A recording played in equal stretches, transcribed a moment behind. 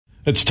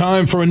It's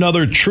time for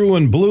another True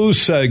and Blue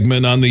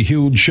segment on the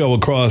huge show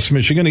across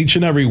Michigan. Each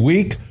and every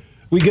week,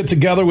 we get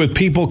together with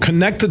people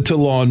connected to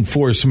law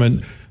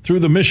enforcement through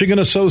the Michigan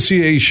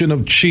Association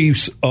of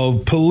Chiefs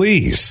of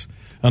Police.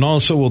 And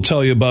also we'll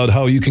tell you about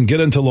how you can get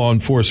into law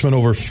enforcement.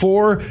 Over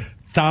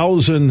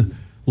 4,000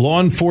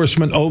 law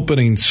enforcement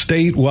openings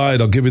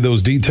statewide. I'll give you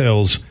those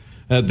details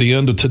at the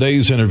end of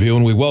today's interview.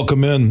 And we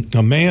welcome in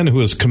a man who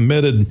is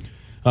committed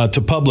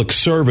to public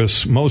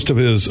service most of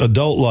his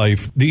adult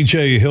life.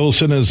 DJ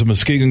Hilson is a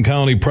Muskegon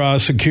County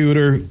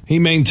prosecutor. He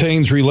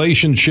maintains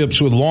relationships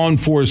with law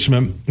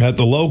enforcement at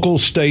the local,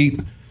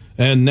 state,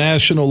 and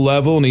national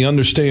level, and he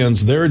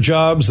understands their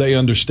jobs, they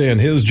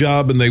understand his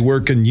job, and they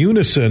work in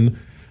unison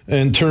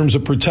in terms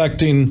of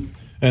protecting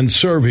and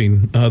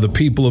serving the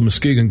people of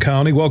Muskegon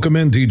County. Welcome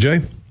in,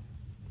 DJ.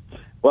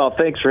 Well,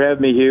 thanks for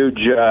having me, Huge.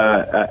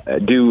 I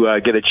do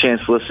get a chance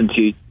to listen to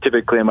you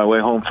typically on my way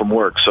home from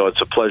work, so it's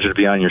a pleasure to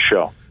be on your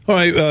show. All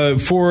right,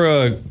 for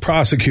a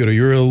prosecutor,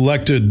 you're an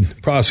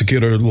elected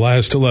prosecutor the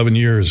last 11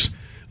 years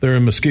there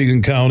in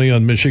Muskegon County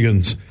on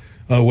Michigan's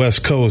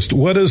West Coast.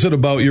 What is it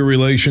about your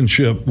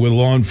relationship with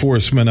law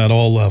enforcement at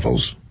all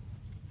levels?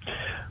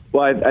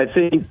 Well, I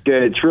think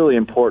it's really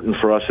important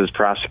for us as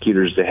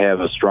prosecutors to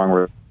have a strong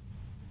relationship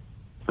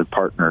with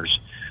partners.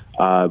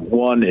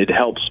 One, it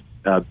helps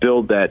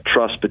build that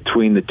trust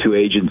between the two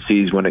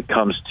agencies when it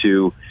comes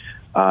to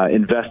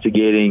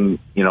investigating,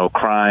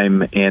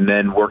 crime, and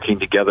then working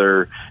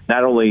together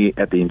not only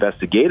at the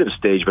investigative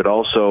stage, but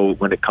also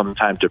when it comes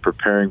time to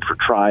preparing for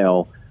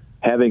trial.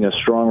 Having a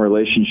strong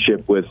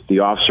relationship with the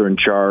officer in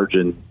charge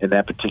and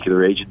that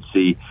particular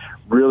agency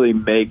really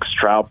makes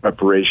trial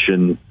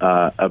preparation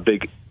a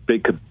big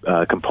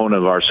component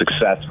of our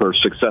success for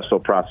successful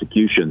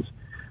prosecutions.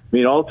 I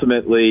mean,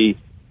 ultimately,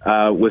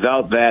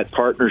 without that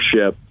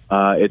partnership,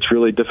 it's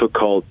really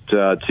difficult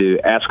to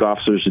ask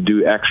officers to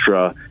do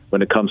extra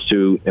when it comes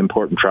to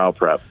important trial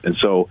prep. And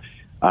so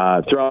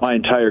throughout my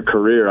entire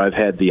career, I've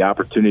had the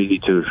opportunity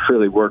to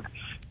really work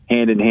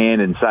hand in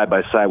hand and side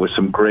by side with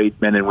some great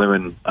men and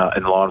women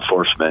in law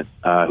enforcement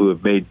who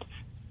have made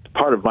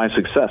part of my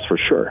success for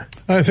sure.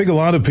 I think a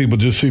lot of people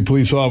just see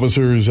police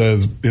officers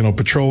as,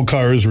 patrol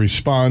cars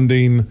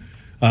responding,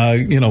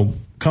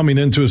 coming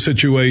into a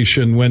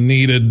situation when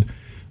needed.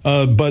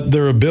 But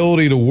their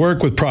ability to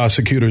work with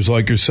prosecutors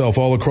like yourself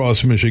all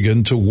across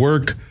Michigan, to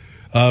work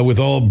with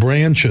all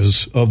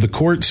branches of the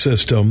court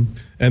system,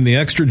 and the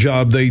extra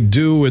job they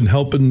do in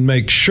helping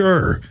make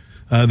sure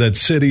that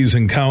cities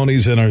and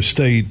counties in our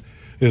state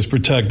is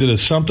protected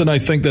is something I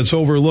think that's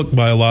overlooked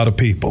by a lot of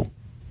people.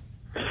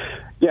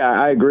 Yeah,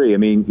 I agree. I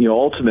mean,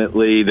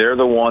 ultimately, they're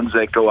the ones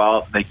that go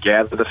out, they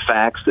gather the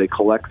facts, they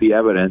collect the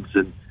evidence,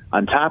 and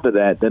on top of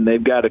that, then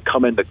they've got to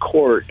come into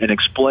court and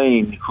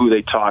explain who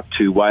they talked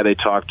to, why they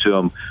talked to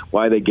them,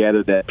 why they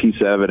gathered that piece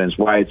of evidence,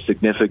 why it's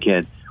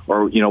significant,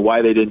 or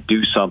why they didn't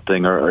do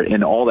something, or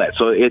and all that.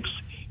 So it's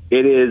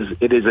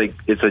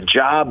a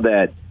job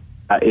that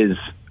is,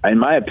 in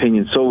my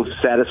opinion, so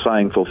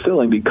satisfying,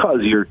 fulfilling, because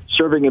you're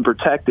serving and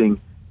protecting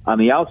on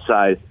the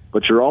outside,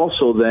 but you're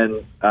also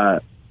then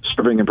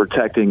serving and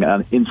protecting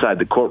inside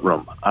the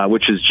courtroom,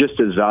 which is just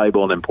as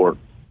valuable and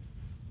important.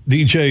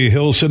 DJ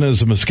Hilson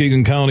is a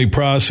Muskegon County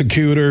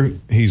prosecutor.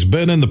 He's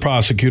been in the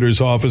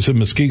prosecutor's office in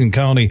Muskegon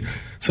County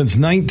since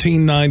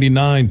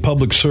 1999,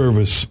 public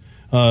service,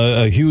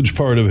 a huge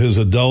part of his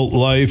adult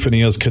life, and he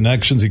has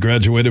connections. He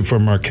graduated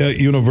from Marquette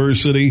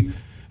University,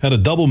 had a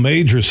double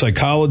major,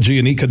 psychology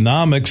and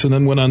economics, and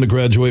then went on to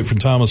graduate from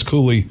Thomas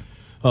Cooley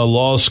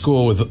Law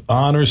School with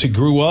honors. He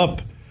grew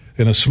up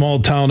in a small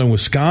town in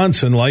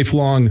Wisconsin,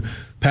 lifelong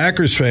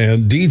Packers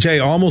fan.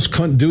 DJ almost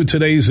couldn't do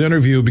today's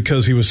interview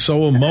because he was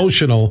so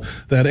emotional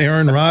that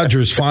Aaron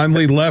Rodgers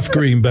finally left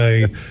Green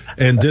Bay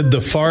and did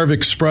the Favre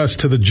Express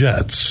to the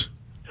Jets.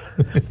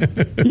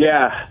 It's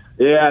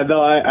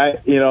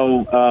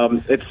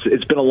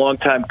been a long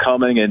time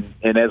coming,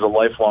 and as a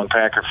lifelong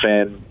Packer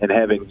fan and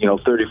having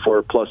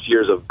 34 plus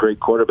years of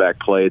great quarterback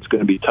play, it's going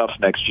to be tough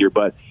next year.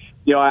 But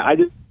I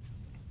just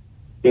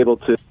able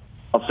to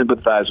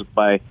sympathize with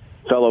my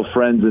fellow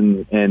friends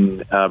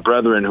and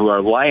brethren who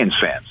are Lions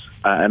fans,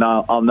 and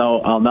I'll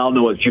now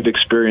know what you've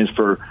experienced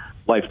for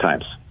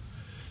lifetimes.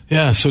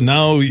 Yeah, so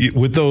now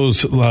with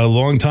those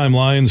longtime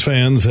Lions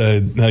fans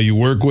you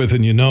work with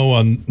and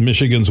on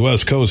Michigan's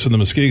West Coast in the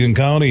Muskegon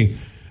County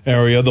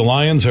area, the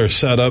Lions are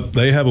set up.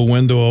 They have a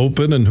window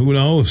open, and who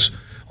knows,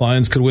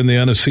 Lions could win the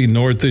NFC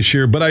North this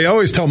year. But I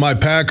always tell my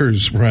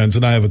Packers friends,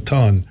 and I have a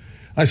ton,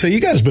 I say, you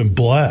guys have been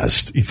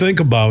blessed. You think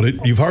about it,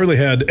 you've hardly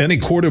had any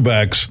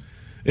quarterbacks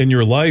in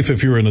your life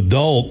if you're an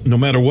adult, no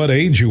matter what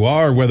age you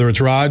are, whether it's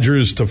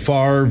Rodgers to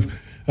Favre,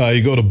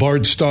 you go to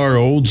Bart Starr,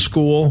 old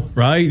school,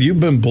 right? You've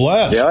been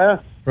blessed. Yeah.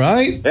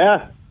 Right?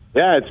 Yeah.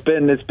 It's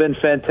been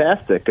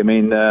fantastic. I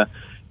mean,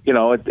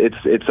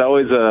 it's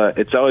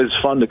always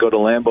fun to go to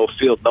Lambeau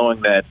Field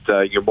knowing that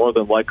you're more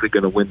than likely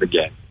going to win the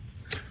game.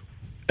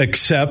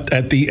 except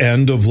at the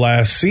end of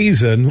last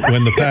season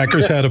when the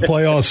Packers had a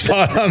playoff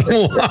spot on the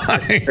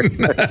line.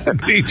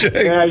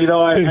 DJ.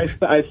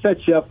 Yeah, I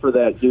set you up for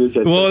that, dude.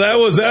 Well, that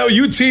was that.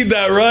 You teed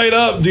that right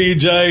up,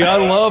 DJ. I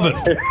love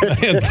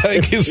it. Man,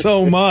 thank you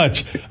so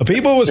much.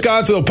 People in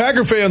Wisconsin,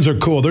 Packer fans are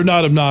cool. They're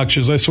not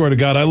obnoxious. I swear to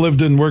God. I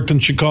lived and worked in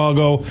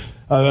Chicago.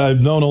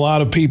 I've known a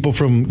lot of people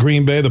from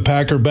Green Bay, the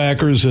Packer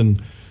backers,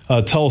 and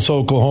Tulsa,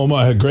 Oklahoma.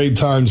 I had great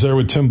times there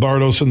with Tim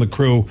Bartos and the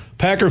crew.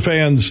 Packer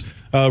fans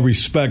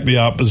respect the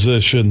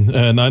opposition,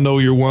 and I know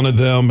you're one of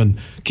them. And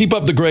keep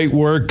up the great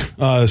work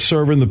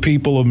serving the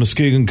people of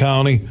Muskegon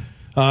County.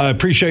 I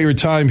appreciate your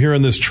time here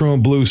in this True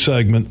and Blue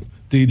segment,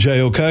 DJ,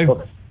 okay?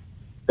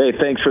 Hey,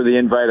 thanks for the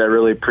invite. I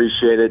really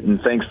appreciate it,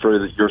 and thanks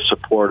for your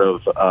support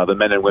of the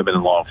men and women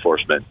in law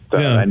enforcement.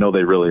 I know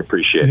they really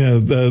appreciate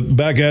it. Yeah,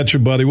 back at you,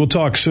 buddy. We'll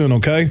talk soon,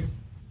 okay?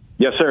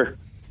 Yes, sir.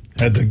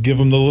 Had to give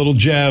him the little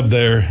jab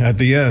there at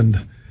the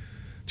end.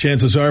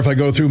 Chances are if I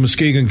go through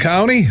Muskegon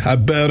County, I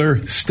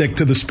better stick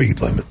to the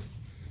speed limit.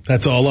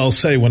 That's all I'll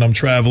say when I'm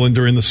traveling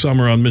during the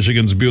summer on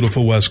Michigan's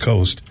beautiful West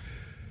Coast.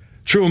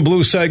 True and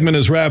Blue segment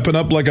is wrapping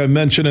up, like I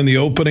mentioned in the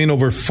opening.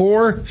 Over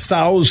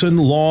 4,000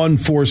 law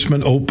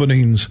enforcement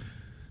openings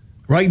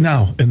right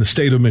now in the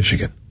state of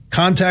Michigan.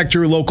 Contact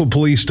your local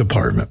police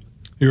department,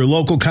 your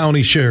local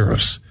county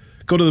sheriffs.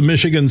 Go to the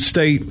Michigan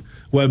State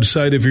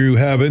website if you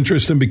have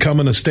interest in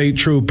becoming a state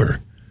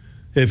trooper.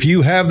 If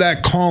you have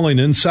that calling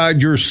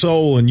inside your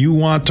soul and you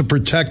want to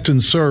protect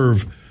and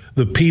serve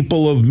the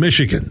people of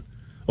Michigan,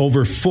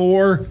 over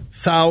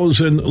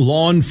 4,000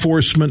 law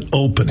enforcement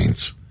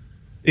openings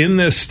in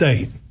this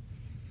state.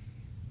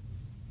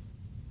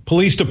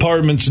 Police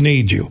departments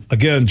need you.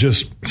 Again,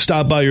 just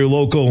stop by your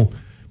local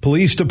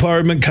police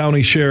department,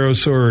 county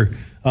sheriffs, or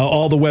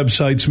all the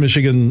websites,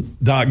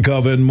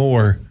 michigan.gov and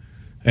more,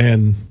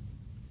 and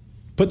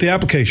put the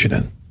application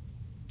in.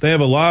 They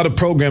have a lot of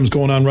programs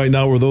going on right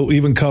now where they'll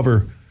even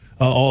cover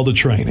all the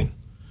training.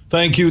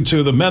 Thank you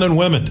to the men and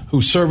women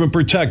who serve and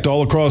protect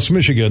all across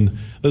Michigan.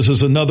 This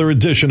is another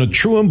edition of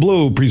True and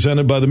Blue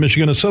presented by the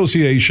Michigan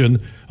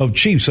Association of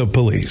Chiefs of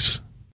Police.